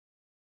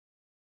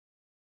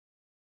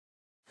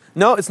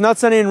No, it's not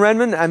sunny in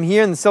Redmond. I'm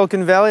here in the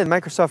Silicon Valley at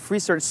Microsoft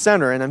Research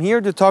Center, and I'm here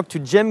to talk to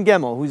Jim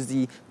Gemmell, who's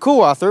the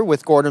co-author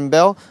with Gordon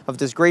Bell of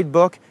this great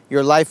book,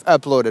 Your Life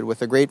Uploaded,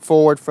 with a great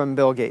foreword from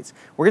Bill Gates.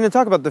 We're going to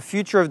talk about the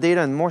future of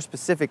data, and more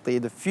specifically,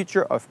 the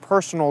future of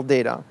personal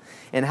data,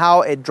 and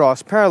how it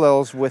draws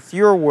parallels with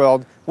your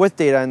world with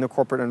data in the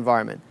corporate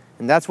environment.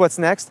 And that's what's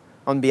next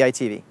on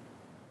BITV.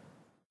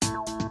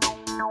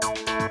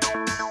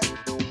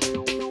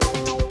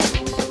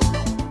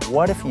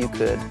 What if you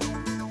could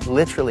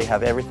literally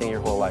have everything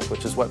your whole life,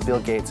 which is what Bill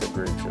Gates had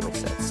originally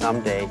said.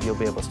 Someday you'll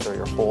be able to store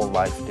your whole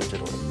life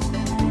digitally.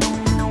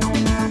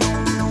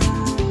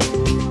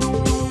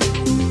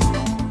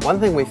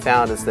 One thing we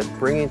found is that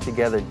bringing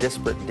together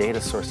disparate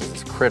data sources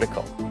is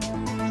critical.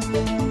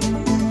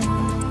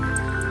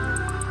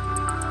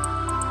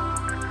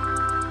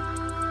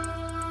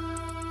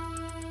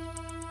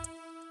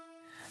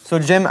 So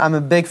Jim, I'm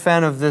a big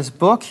fan of this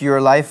book,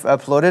 Your Life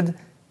Uploaded.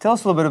 Tell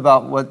us a little bit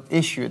about what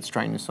issue it's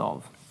trying to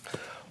solve.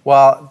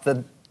 Well,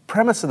 the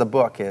premise of the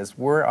book is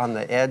we're on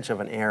the edge of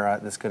an era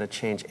that's going to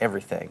change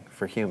everything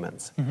for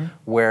humans,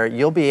 where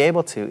you'll be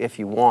able to, if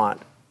you want,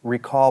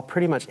 recall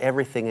pretty much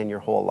everything in your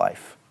whole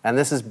life. And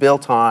this is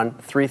built on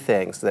three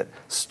things: that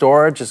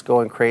storage is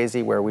going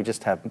crazy, where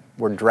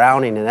we're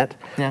drowning in it,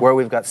 where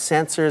we've got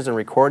sensors and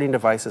recording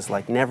devices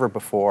like never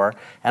before,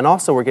 and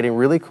also we're getting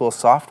really cool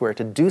software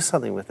to do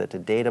something with it, to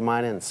data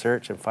mine it and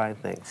search and find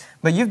things.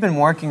 But you've been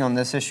working on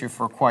this issue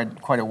for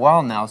quite a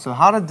while now, so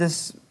how did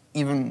this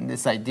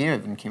idea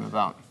even came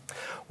about?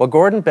 Well,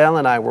 Gordon Bell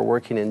and I were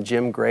working in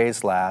Jim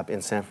Gray's lab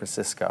in San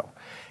Francisco.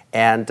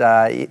 And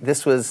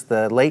this was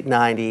the late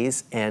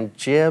 90s, and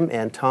Jim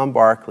and Tom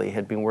Barkley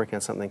had been working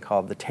on something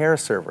called the Terra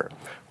server,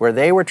 where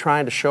they were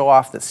trying to show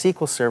off that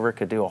SQL Server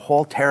could do a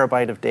whole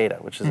terabyte of data,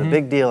 which is a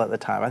big deal at the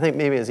time. I think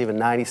maybe it was even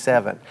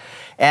 97.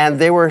 And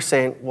they were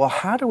saying, well,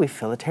 how do we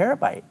fill a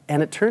terabyte?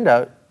 And it turned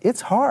out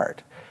it's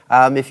hard.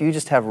 If you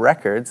just have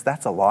records,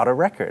 that's a lot of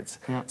records.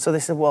 So they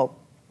said, well,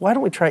 why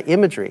don't we try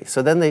imagery?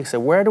 So then they said,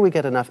 where do we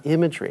get enough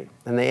imagery?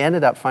 And they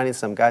ended up finding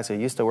some guys who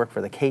used to work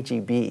for the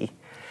KGB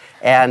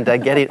and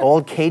getting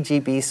old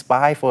KGB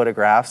spy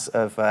photographs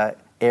of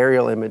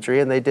aerial imagery,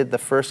 and they did the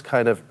first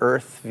kind of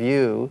Earth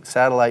view,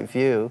 satellite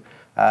view,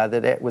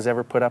 that it was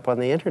ever put up on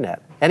the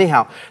internet.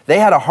 Anyhow, they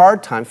had a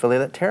hard time filling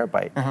that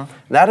terabyte.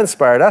 That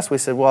inspired us. We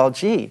said, well,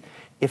 gee,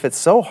 if it's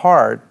so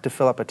hard to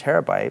fill up a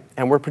terabyte,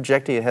 and we're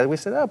projecting ahead, we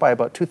said, oh, by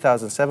about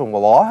 2007,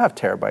 we'll all have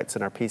terabytes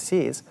in our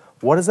PCs.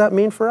 What does that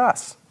mean for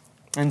us?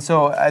 And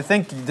so I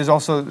think there's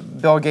also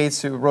Bill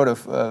Gates, who wrote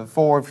a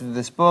foreword for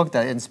this book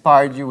that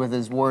inspired you with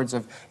his words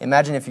of,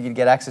 imagine if you could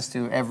get access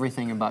to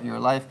everything about your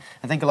life.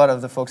 I think a lot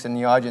of the folks in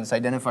the audience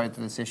identified with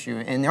this issue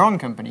in their own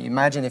company.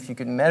 Imagine if you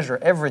could measure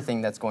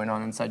everything that's going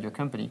on inside your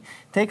company.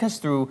 Take us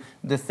through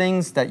the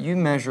things that you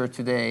measure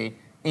today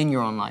in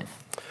your own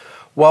life.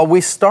 Well,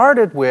 we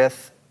started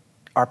with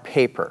our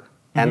paper.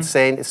 And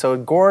saying, so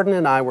Gordon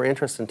and I were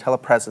interested in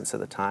telepresence at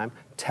the time,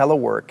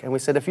 telework, and we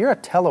said, if you're a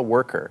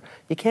teleworker,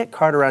 you can't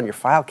cart around your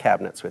file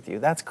cabinets with you.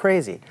 That's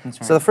crazy. That's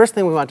right. So the first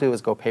thing we want to do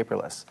is go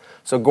paperless.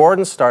 So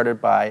Gordon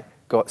started by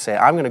saying,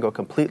 I'm going to go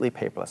completely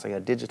paperless. I'm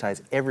going to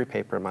digitize every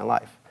paper in my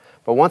life.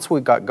 But once we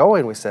got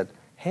going, we said,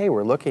 hey,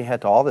 we're looking ahead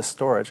to all this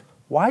storage.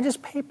 Why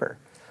just paper?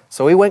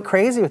 So he went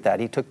crazy with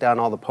that. He took down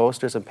all the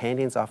posters and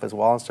paintings off his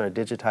wall and started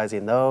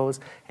digitizing those,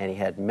 and he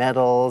had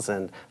medals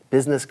and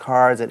business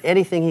cards and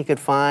anything he could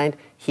find,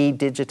 he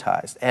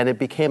digitized. And it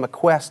became a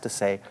quest to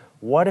say,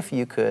 what if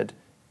you could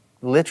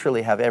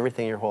literally have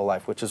everything your whole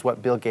life, which is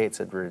what Bill Gates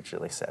had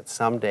originally said.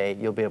 Someday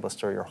you'll be able to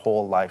store your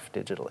whole life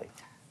digitally.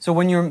 So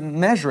when you're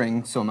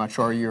measuring so much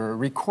or you're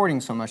recording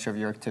so much of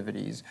your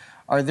activities,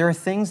 are there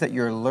things that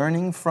you're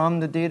learning from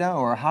the data,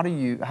 or how do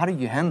you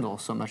handle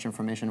so much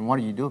information, and what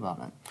do you do about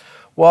it?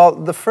 Well,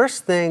 the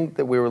first thing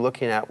that we were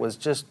looking at was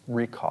just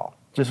recall,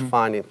 just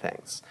finding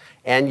things.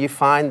 And you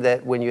find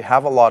that when you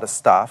have a lot of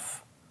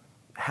stuff,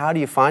 how do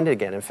you find it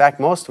again? In fact,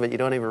 most of it, you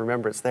don't even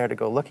remember it's there to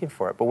go looking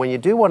for it. But when you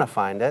do want to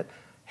find it,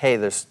 hey,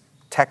 there's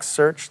text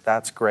search,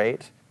 that's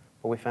great.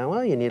 But we found,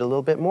 well, you need a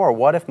little bit more.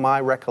 What if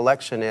my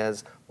recollection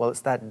is, well,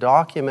 it's that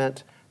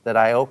document that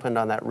I opened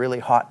on that really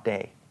hot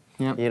day?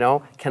 You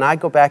know, can I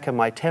go back in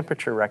my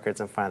temperature records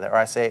and find that? Or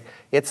I say,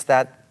 it's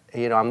that,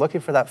 you know, I'm looking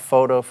for that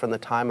photo from the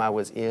time I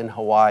was in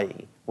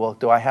Hawaii. Well,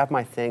 do I have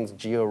my things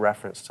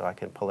geo-referenced so I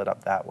can pull it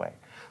up that way?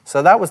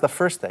 So that was the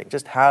first thing,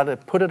 just how to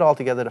put it all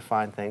together to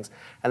find things.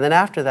 And then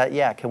after that,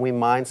 yeah, can we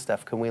mine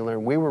stuff? Can we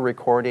learn? We were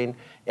recording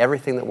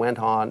everything that went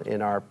on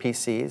in our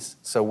PCs,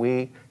 so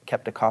we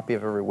kept a copy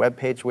of every web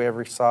page we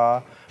ever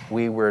saw.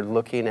 We were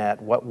looking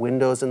at what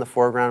windows in the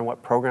foreground,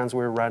 what programs we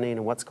were running,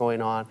 and what's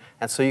going on.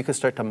 And so you could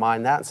start to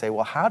mine that and say,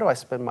 well, how do I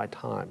spend my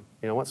time?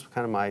 You know, what's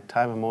kind of my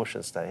time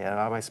emotion study?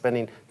 Am I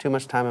spending too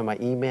much time in my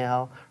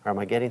email, or am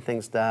I getting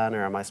things done,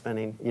 or am I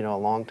spending, you know, a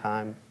long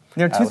time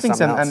There are two with things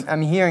something else.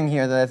 I'm hearing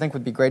here that I think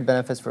would be great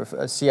benefits for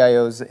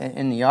CIOs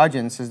in the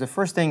audience. Is the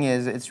first thing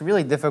is it's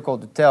really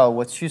difficult to tell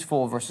what's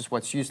useful versus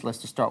what's useless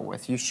to start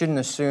with. You shouldn't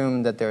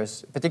assume that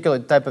there's a particular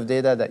type of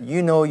data that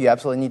you know you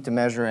absolutely need to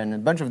measure and a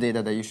bunch of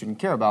data that you shouldn't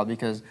care about,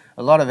 because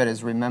a lot of it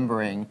is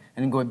remembering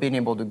and being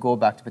able to go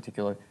back to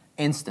particular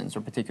instance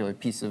or particular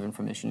piece of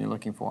information you're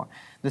looking for.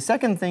 The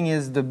second thing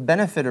is the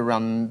benefit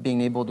around being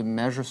able to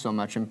measure so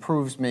much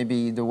improves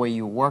maybe the way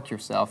you work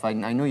yourself. I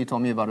know you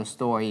told me about a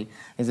story.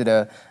 Is it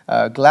a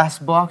glass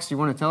box? You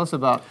want to tell us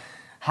about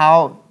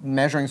how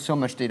measuring so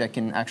much data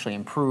can actually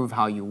improve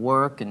how you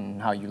work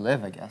and how you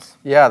live, I guess?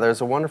 Yeah, there's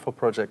a wonderful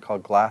project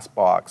called Glass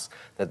Box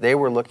that they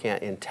were looking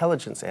at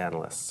intelligence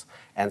analysts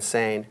and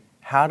saying,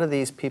 how do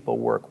these people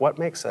work? What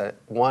makes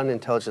one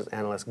intelligence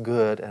analyst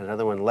good and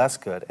another one less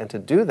good? And to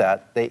do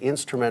that, they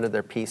instrumented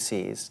their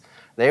PCs.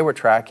 They were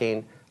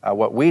tracking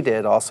what we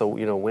did, also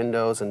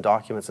windows and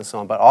documents and so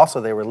on, but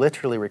also they were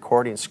literally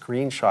recording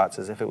screenshots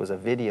as if it was a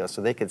video,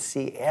 so they could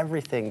see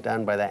everything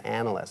done by that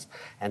analyst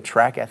and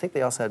track it. I think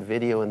they also had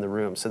video in the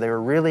room. So they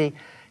were really,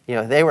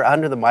 they were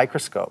under the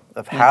microscope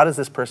of how does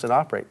this person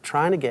operate,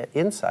 trying to get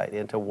insight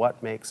into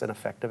what makes an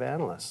effective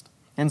analyst.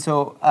 And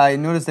so I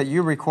noticed that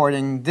you're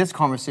recording this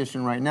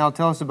conversation right now.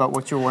 Tell us about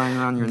what you're wearing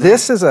around your neck.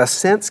 This is a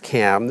Sense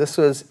Cam. This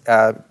was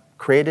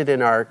created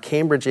in our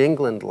Cambridge,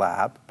 England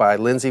lab by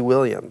Lindsay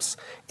Williams.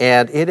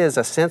 And it is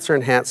a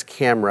sensor-enhanced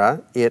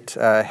camera. It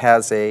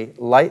has a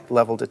light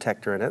level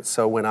detector in it.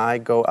 So when I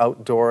go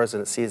outdoors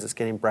and it sees it's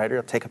getting brighter,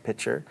 it'll take a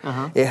picture.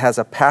 It has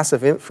a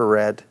passive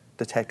infrared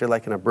detector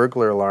like in a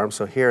burglar alarm.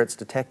 So here it's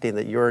detecting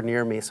that you're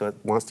near me, so it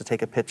wants to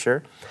take a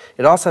picture.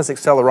 It also has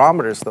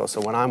accelerometers though, so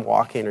when I'm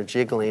walking or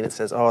jiggling, it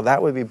says, oh,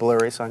 that would be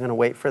blurry, so I'm going to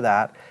wait for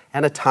that,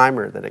 and a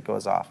timer that it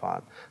goes off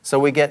on. So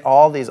we get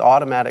all these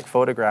automatic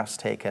photographs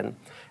taken,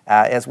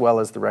 as well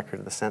as the record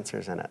of the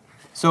sensors in it.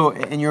 So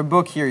in your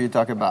book here, you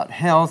talk about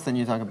health and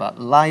you talk about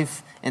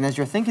life, and as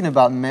you're thinking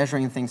about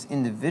measuring things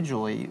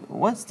individually,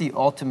 what's the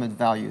ultimate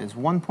value? Is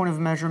one point of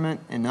measurement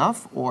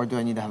enough, or do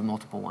I need to have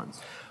multiple ones?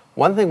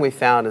 One thing we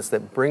found is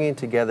that bringing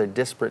together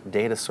disparate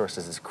data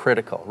sources is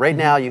critical. Right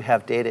now you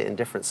have data in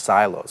different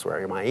silos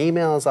where my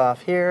email is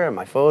off here and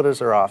my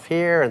photos are off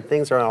here and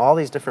things are in all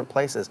these different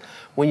places.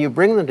 When you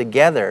bring them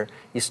together,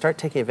 you start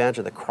taking advantage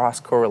of the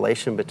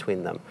cross-correlation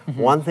between them.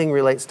 One thing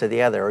relates to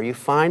the other, or you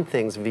find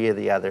things via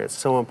the other. It's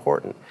so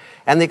important.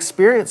 And the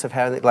experience of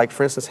having, like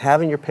for instance,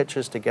 having your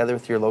pictures together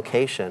with your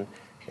location,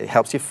 it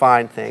helps you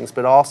find things,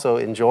 but also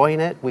enjoying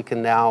it. We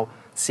can now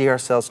see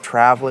ourselves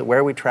traveling,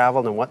 where we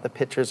traveled and what the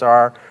pictures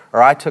are.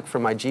 Or I took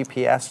from my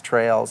GPS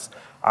trails,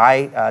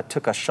 I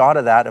took a shot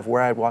of that of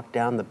where I'd walked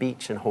down the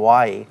beach in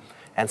Hawaii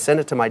and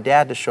sent it to my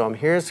dad to show him,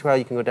 here's how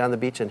you can go down the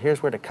beach and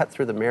here's where to cut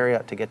through the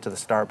Marriott to get to the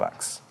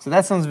Starbucks. So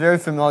that sounds very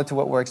familiar to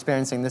what we're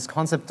experiencing, this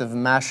concept of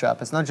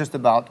mashup. It's not just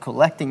about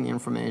collecting the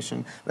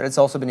information, but it's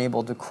also been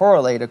able to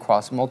correlate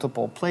across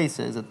multiple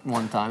places at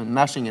one time and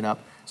mashing it up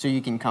so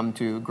you can come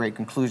to great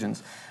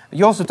conclusions.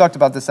 You also talked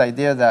about this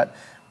idea that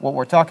what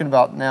we're talking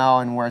about now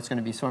and where it's going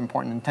to be so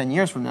important in 10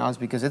 years from now is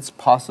because it's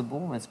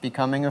possible, it's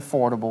becoming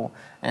affordable,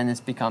 and it's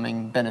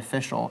becoming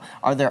beneficial.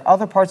 Are there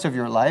other parts of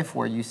your life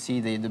where you see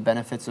the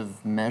benefits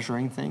of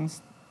measuring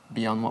things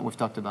beyond what we've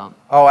talked about?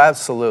 Oh,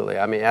 absolutely.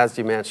 I mean, as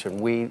you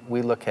mentioned, we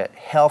look at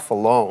health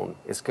alone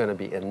is going to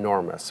be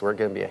enormous. We're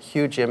going to be a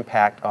huge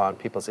impact on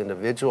people's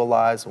individual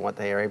lives and what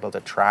they are able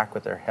to track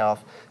with their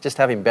health. Just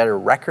having better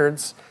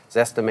records is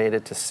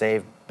estimated to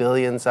save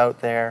billions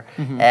out there.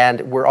 And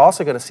we're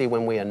also going to see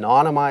when we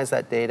anonymize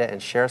that data and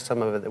share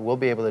some of it, that we'll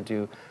be able to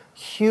do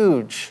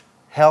huge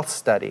health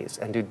studies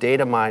and do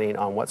data mining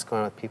on what's going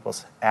on with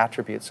people's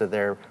attributes of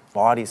their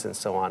bodies and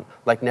so on,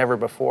 like never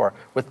before.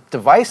 With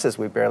devices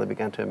we've barely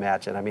begun to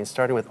imagine. I mean,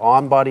 starting with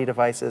on-body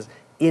devices,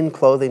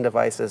 in-clothing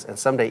devices, and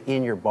someday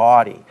in your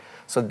body.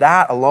 So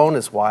that alone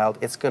is wild.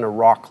 It's going to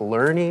rock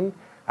learning.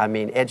 I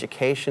mean,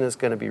 education is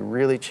going to be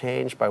really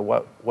changed by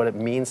what it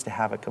means to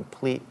have a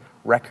complete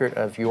record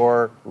of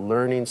your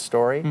learning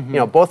story. You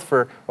know, both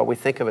for what we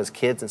think of as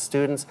kids and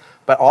students,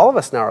 but all of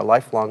us now are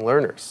lifelong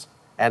learners.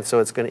 And so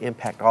it's going to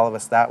impact all of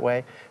us that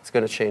way. It's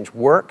going to change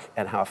work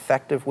and how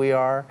effective we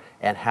are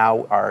and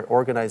how our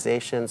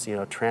organizations,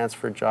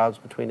 transfer jobs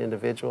between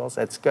individuals.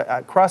 It's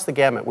across the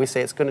gamut. We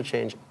say it's going to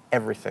change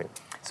everything.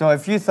 So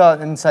if you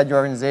thought inside your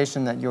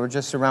organization that you were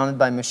just surrounded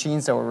by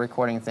machines that were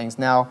recording things,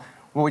 now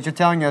what you're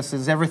telling us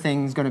is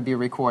everything's going to be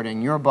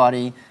recording your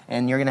body,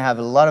 and you're going to have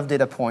a lot of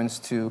data points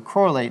to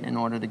correlate in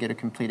order to get a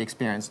complete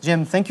experience.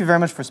 Jim, thank you very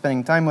much for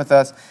spending time with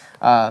us.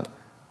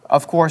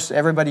 Of course,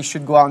 everybody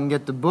should go out and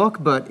get the book,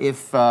 but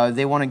if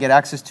they want to get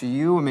access to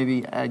you or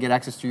maybe get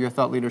access to your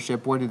thought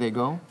leadership, where do they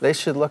go? They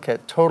should look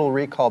at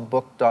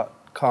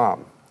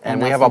totalrecallbook.com.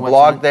 And we have a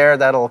blog there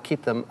that'll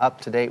keep them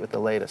up to date with the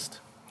latest.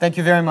 Thank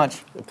you very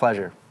much. A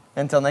pleasure.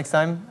 Until next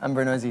time, I'm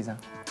Bruno Aziza.